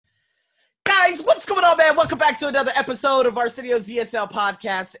guys, what's going on, man? Welcome back to another episode of Arsenio's ESL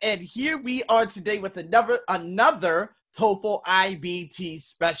podcast, and here we are today with another TOEFL IBT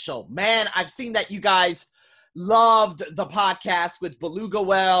special. Man, I've seen that you guys loved the podcast with Beluga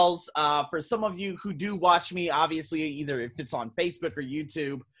Wells. For some of you who do watch me, obviously, either if it's on Facebook or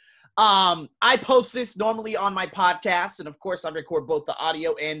YouTube, I post this normally on my podcast, and of course, I record both the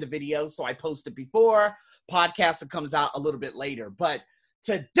audio and the video, so I post it before podcast that comes out a little bit later. But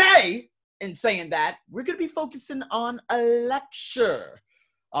today, in saying that, we're going to be focusing on a lecture.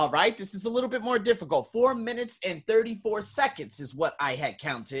 All right, this is a little bit more difficult. 4 minutes and 34 seconds is what I had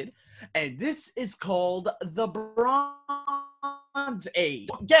counted. And this is called the Bronze Age.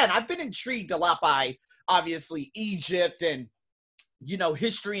 Again, I've been intrigued a lot by, obviously, Egypt and, you know,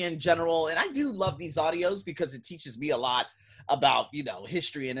 history in general. And I do love these audios because it teaches me a lot about, you know,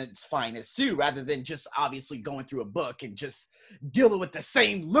 history in its finest too, rather than just obviously going through a book and just dealing with the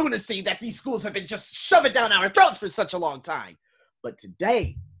same lunacy that these schools have been just shoving down our throats for such a long time. But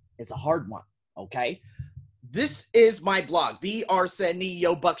today is a hard one, okay? This is my blog,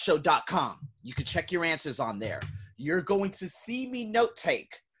 thearseniobuckshow.com. You can check your answers on there. You're going to see me note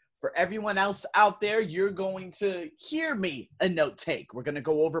take. For everyone else out there, you're going to hear me a note take. We're going to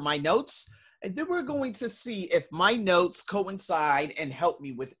go over my notes, and then we're going to see if my notes coincide and help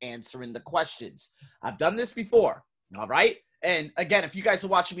me with answering the questions. I've done this before, all right? And again, if you guys are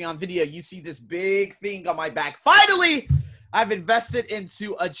watching me on video, you see this big thing on my back. Finally, I've invested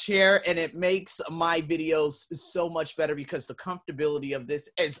into a chair, and it makes my videos so much better because the comfortability of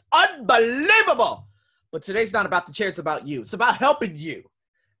this is unbelievable. But today's not about the chair, it's about you. It's about helping you.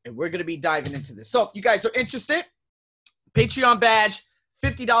 And we're going to be diving into this. So if you guys are interested, Patreon badge,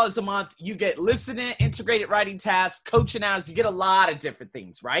 $50 a month. You get listening, integrated writing tasks, coaching hours. You get a lot of different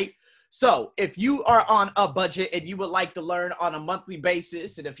things, right? So if you are on a budget and you would like to learn on a monthly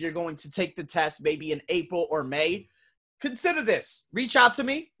basis, and if you're going to take the test maybe in April or May, consider this. Reach out to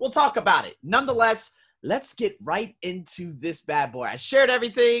me. We'll talk about it. Nonetheless, let's get right into this bad boy. I shared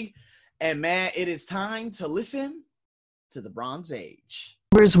everything, and man, it is time to listen to the Bronze Age.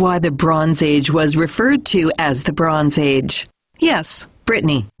 Here's why the Bronze Age was referred to as the Bronze Age. Yes,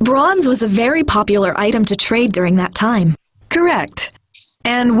 Brittany. Bronze was a very popular item to trade during that time. Correct.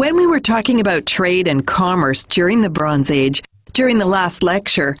 And when we were talking about trade and commerce during the Bronze Age, during the last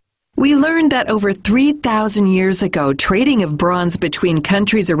lecture, we learned that over 3,000 years ago, trading of bronze between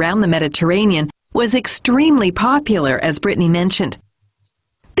countries around the Mediterranean was extremely popular, as Brittany mentioned.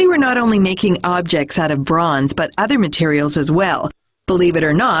 They were not only making objects out of bronze, but other materials as well. Believe it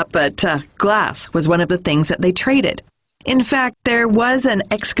or not, but glass was one of the things that they traded. In fact, there was an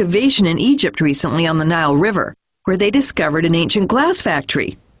excavation in Egypt recently on the Nile River, where they discovered an ancient glass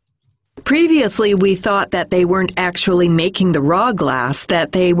factory. Previously, we thought that they weren't actually making the raw glass,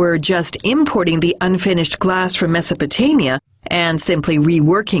 that they were just importing the unfinished glass from Mesopotamia and simply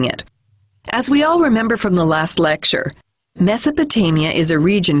reworking it. As we all remember from the last lecture, Mesopotamia is a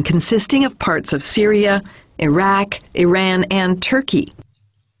region consisting of parts of Syria, Iraq, Iran, and Turkey.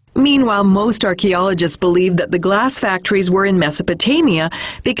 Meanwhile, most archaeologists believe that the glass factories were in Mesopotamia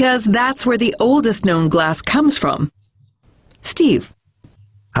because that's where the oldest known glass comes from. Steve.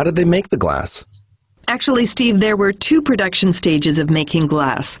 How did they make the glass? Actually, Steve, there were two production stages of making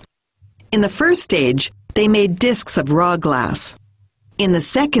glass. In the first stage, they made discs of raw glass. In the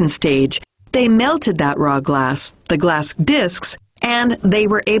second stage, they melted that raw glass, the glass discs, and they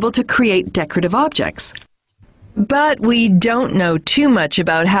were able to create decorative objects. But we don't know too much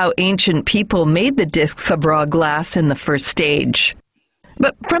about how ancient people made the discs of raw glass in the first stage.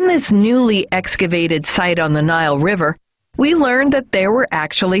 But from this newly excavated site on the Nile River, we learned that there were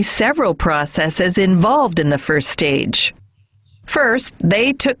actually several processes involved in the first stage. First,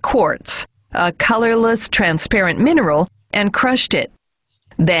 they took quartz, a colorless, transparent mineral, and crushed it.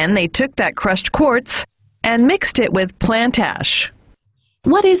 Then they took that crushed quartz and mixed it with plant ash.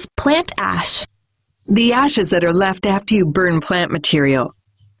 What is plant ash? The ashes that are left after you burn plant material.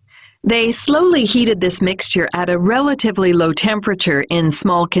 They slowly heated this mixture at a relatively low temperature in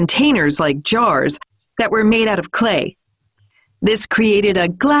small containers like jars that were made out of clay. This created a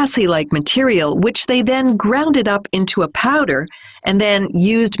glassy-like material which they then ground it up into a powder and then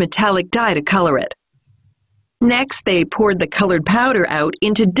used metallic dye to color it. Next, they poured the colored powder out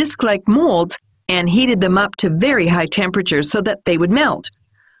into disc-like molds and heated them up to very high temperatures so that they would melt.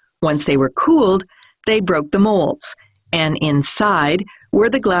 Once they were cooled, they broke the molds, and inside were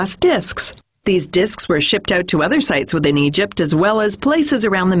the glass discs. These discs were shipped out to other sites within Egypt as well as places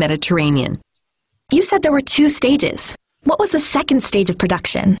around the Mediterranean. You said there were two stages. What was the second stage of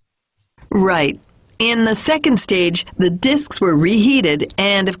production? Right. In the second stage, the discs were reheated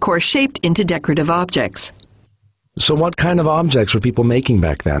and, of course, shaped into decorative objects. So what kind of objects were people making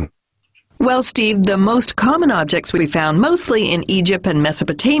back then? Well, Steve, the most common objects we found, mostly in Egypt and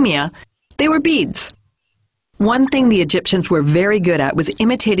Mesopotamia, they were beads. One thing the Egyptians were very good at was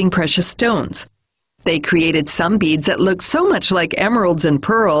imitating precious stones. They created some beads that looked so much like emeralds and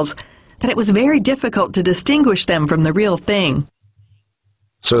pearls that it was very difficult to distinguish them from the real thing.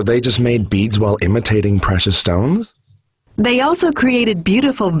 So they just made beads while imitating precious stones? They also created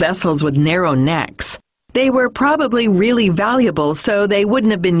beautiful vessels with narrow necks. They were probably really valuable, so they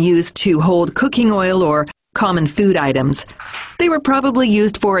wouldn't have been used to hold cooking oil or common food items. They were probably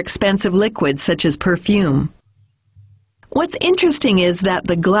used for expensive liquids such as perfume. What's interesting is that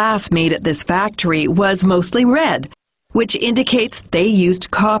the glass made at this factory was mostly red, which indicates they used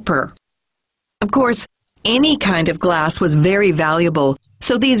copper. Of course, any kind of glass was very valuable,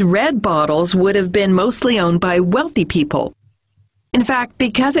 so these red bottles would have been mostly owned by wealthy people. In fact,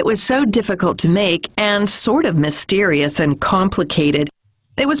 because it was so difficult to make and sort of mysterious and complicated,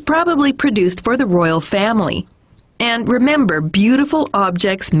 it was probably produced for the royal family. And remember, beautiful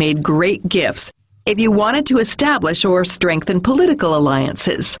objects made great gifts if you wanted to establish or strengthen political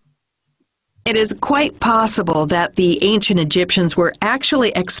alliances. It is quite possible that the ancient Egyptians were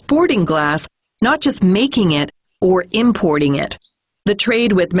actually exporting glass, not just making it or importing it. The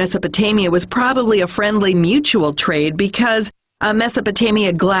trade with Mesopotamia was probably a friendly mutual trade because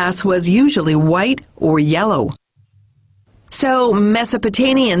Mesopotamia glass was usually white or yellow. So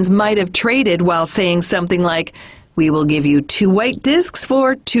Mesopotamians might have traded while saying something like, "We will give you 2 white discs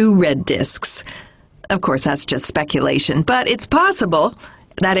for 2 red discs." Of course, that's just speculation, but it's possible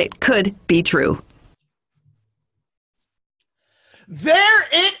that it could be true. There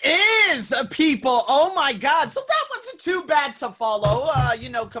it is, people. Oh my God. So that wasn't too bad to follow,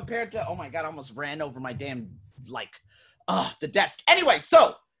 compared to, oh my God, I almost ran over my damn, the desk. Anyway,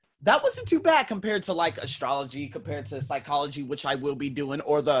 so that wasn't too bad compared to astrology, compared to psychology, which I will be doing,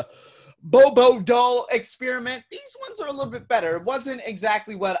 or the Bobo doll experiment. These ones are a little bit better. It wasn't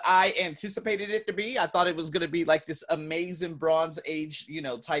exactly what I anticipated it to be. I thought it was going to be like this amazing Bronze Age,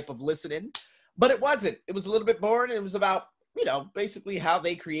 type of listening, but it wasn't. It was a little bit boring. It was about, basically how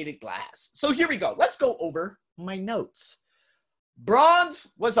they created glass. So here we go. Let's go over my notes.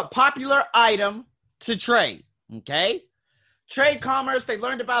 Bronze was a popular item to trade, okay? Trade commerce, they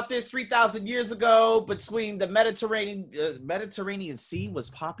learned about this 3,000 years ago between the Mediterranean Sea was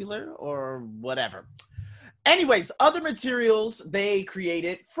popular or whatever. Anyways, other materials they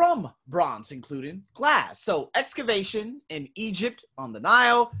created from bronze, including glass. So excavation in Egypt on the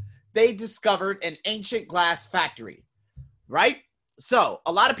Nile, they discovered an ancient glass factory, right? So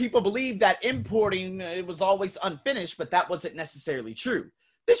a lot of people believe that importing, it was always unfinished, but that wasn't necessarily true.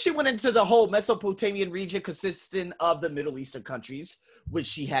 Then she went into the whole Mesopotamian region consisting of the Middle Eastern countries, which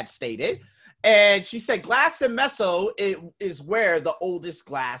she had stated. And she said glass in Meso is where the oldest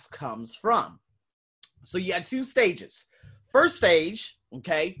glass comes from. So you had 2 stages. First stage,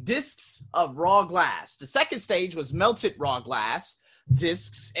 okay, discs of raw glass. The second stage was melted raw glass,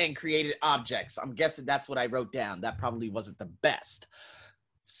 discs, and created objects. I'm guessing that's what I wrote down. That probably wasn't the best.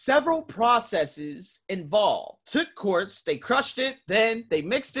 Several processes involved. Took quartz, they crushed it, then they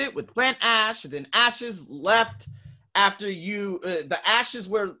mixed it with plant ash, and then ashes left after the ashes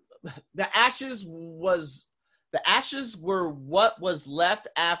were what was left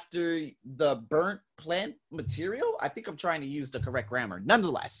after the burnt plant material. I think I'm trying to use the correct grammar.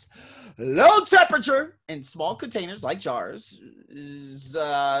 Nonetheless, low temperature in small containers like jars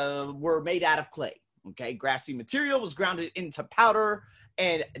were made out of clay. Okay, grassy material was grounded into powder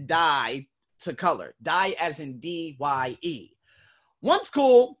and dye to color. Dye as in D-Y-E. Once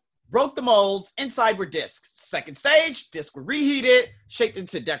cool, broke the molds. Inside were discs. Second stage, discs were reheated, shaped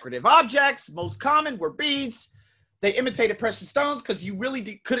into decorative objects. Most common were beads. They imitated precious stones because you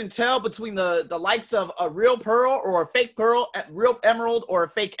really couldn't tell between the likes of a real pearl or a fake pearl, a real emerald or a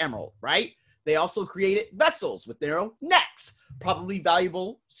fake emerald, right? They also created vessels with narrow necks, probably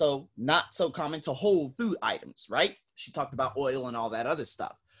valuable, so not so common to hold food items, right? She talked about oil and all that other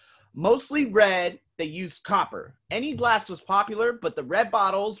stuff. Mostly red, they used copper. Any glass was popular, but the red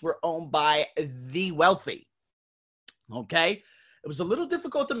bottles were owned by the wealthy, okay? It was a little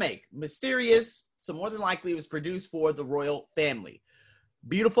difficult to make, mysterious, so more than likely it was produced for the royal family.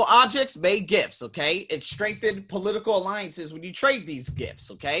 Beautiful objects made gifts, okay? It strengthened political alliances when you trade these gifts,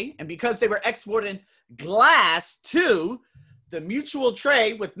 okay? And because they were exporting glass too, the mutual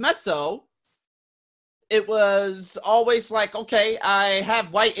trade with Meso, it was always like, okay, I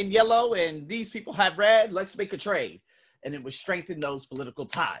have white and yellow and these people have red. Let's make a trade. and it would strengthen those political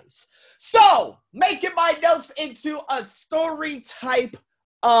ties. So, making my notes into a story type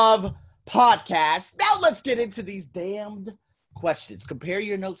of podcast. Now let's get into these damned questions. Compare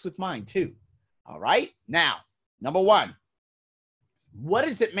your notes with mine too. All right. Now, number one, what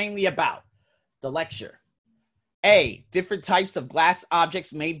is it mainly about? The lecture. A, different types of glass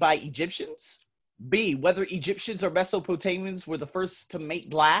objects made by Egyptians. B, whether Egyptians or Mesopotamians were the first to make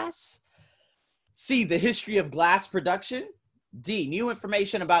glass. C, the history of glass production. D, new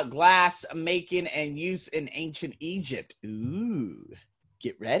information about glass making and use in ancient Egypt. Ooh,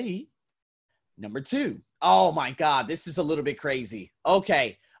 get ready. Number two. Oh my God, this is a little bit crazy.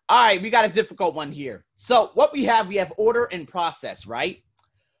 Okay. All right, we got a difficult one here. So what we have order and process, right?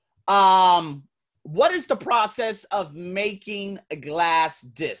 What is the process of making glass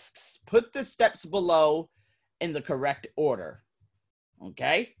discs? Put the steps below in the correct order.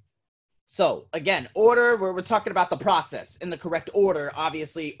 Okay? So again, order, where we're talking about the process. In the correct order,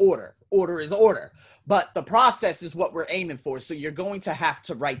 obviously order. Order is order. But the process is what we're aiming for. So you're going to have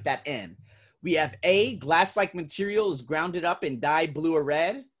to write that in. We have A, glass-like material is grounded up and dyed blue or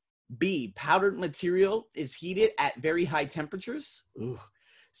red. B, powdered material is heated at very high temperatures. Ooh.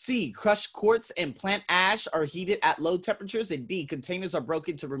 C, crushed quartz and plant ash are heated at low temperatures. And D, containers are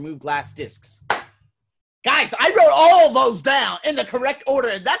broken to remove glass discs. Guys, I wrote all those down in the correct order,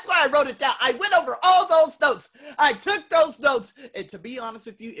 and that's why I wrote it down. I went over all those notes. I took those notes, and to be honest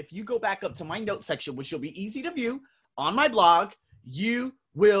with you, if you go back up to my note section, which will be easy to view on my blog, you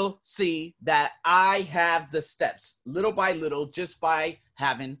will see that I have the steps little by little just by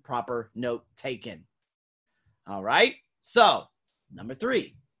having proper note taken. All right. So number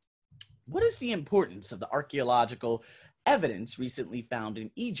three, what is the importance of the archaeological evidence recently found in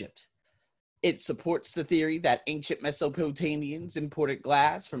Egypt? It supports the theory that ancient Mesopotamians imported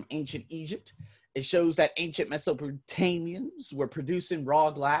glass from ancient Egypt. It shows that ancient Mesopotamians were producing raw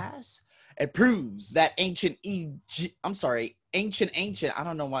glass. It proves that ancient, I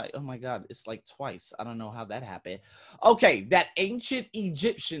don't know why. Oh my God, it's like twice. I don't know how that happened. Okay, that ancient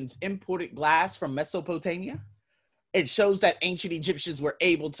Egyptians imported glass from Mesopotamia. It shows that ancient Egyptians were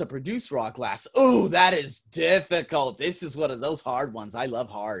able to produce raw glass. Ooh, that is difficult. This is one of those hard ones. I love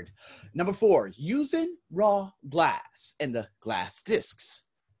hard. Number four, using raw glass and the glass discs.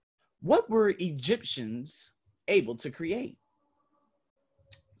 What were Egyptians able to create?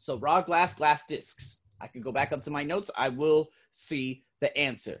 So raw glass discs. I can go back up to my notes. I will see the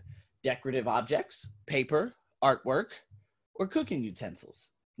answer. Decorative objects, paper, artwork, or cooking utensils.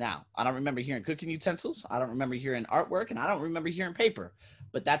 Now, I don't remember hearing cooking utensils. I don't remember hearing artwork, and I don't remember hearing paper.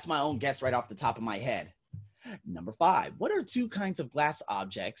 But that's my own guess right off the top of my head. Number five, what are two kinds of glass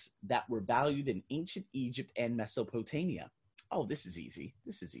objects that were valued in ancient Egypt and Mesopotamia? Oh, this is easy.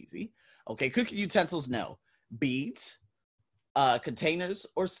 This is easy. Okay, cooking utensils, no. Beads, containers,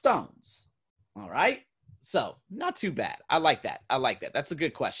 or stones. All right. So not too bad. I like that. I like that. That's a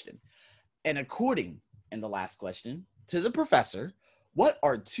good question. And according, in the last question, to the professor, what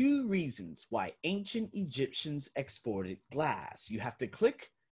are two reasons why ancient Egyptians exported glass? You have to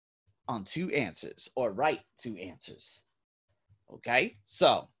click on two answers or write two answers. Okay.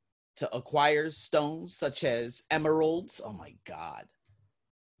 So to acquire stones such as emeralds. Oh my God.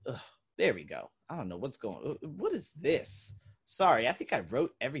 Ugh, there we go. I don't know what's going on. What is this? Sorry, I think I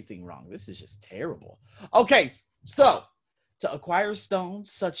wrote everything wrong. This is just terrible. Okay, so to acquire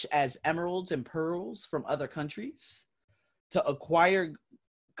stones such as emeralds and pearls from other countries, to acquire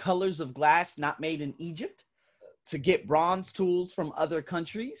colors of glass not made in Egypt, to get bronze tools from other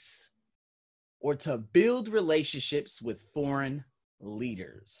countries, or to build relationships with foreign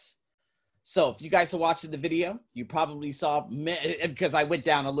leaders. So if you guys are watching the video, you probably saw, because I went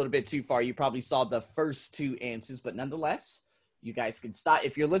down a little bit too far, you probably saw the first two answers, but nonetheless, you guys can stop.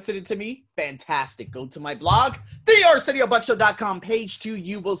 If you're listening to me, fantastic. Go to my blog, thearseniobuckshow.com, page 2.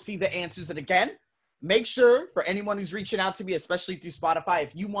 You will see the answers. And again, make sure for anyone who's reaching out to me, especially through Spotify,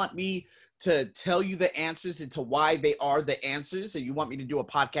 if you want me to tell you the answers and to why they are the answers, and you want me to do a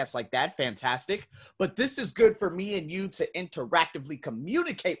podcast like that, fantastic. But this is good for me and you to interactively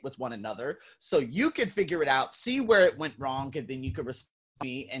communicate with one another so you can figure it out, see where it went wrong, and then you can respond to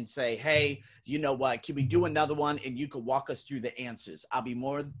me and say, hey, you know what, can we do another one? And you can walk us through the answers. I'll be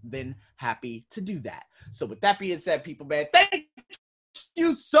more than happy to do that. So with that being said, people, man, thank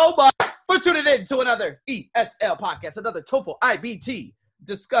you so much for tuning in to another ESL podcast, another TOEFL IBT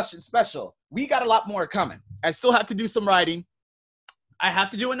discussion special. We got a lot more coming. I still have to do some writing. I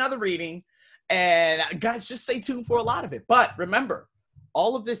have to do another reading. And guys, just stay tuned for a lot of it. But remember,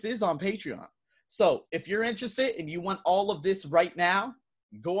 all of this is on Patreon. So if you're interested and you want all of this right now,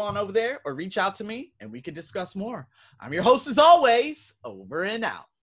 go on over there or reach out to me and we can discuss more. I'm your host as always, over and out.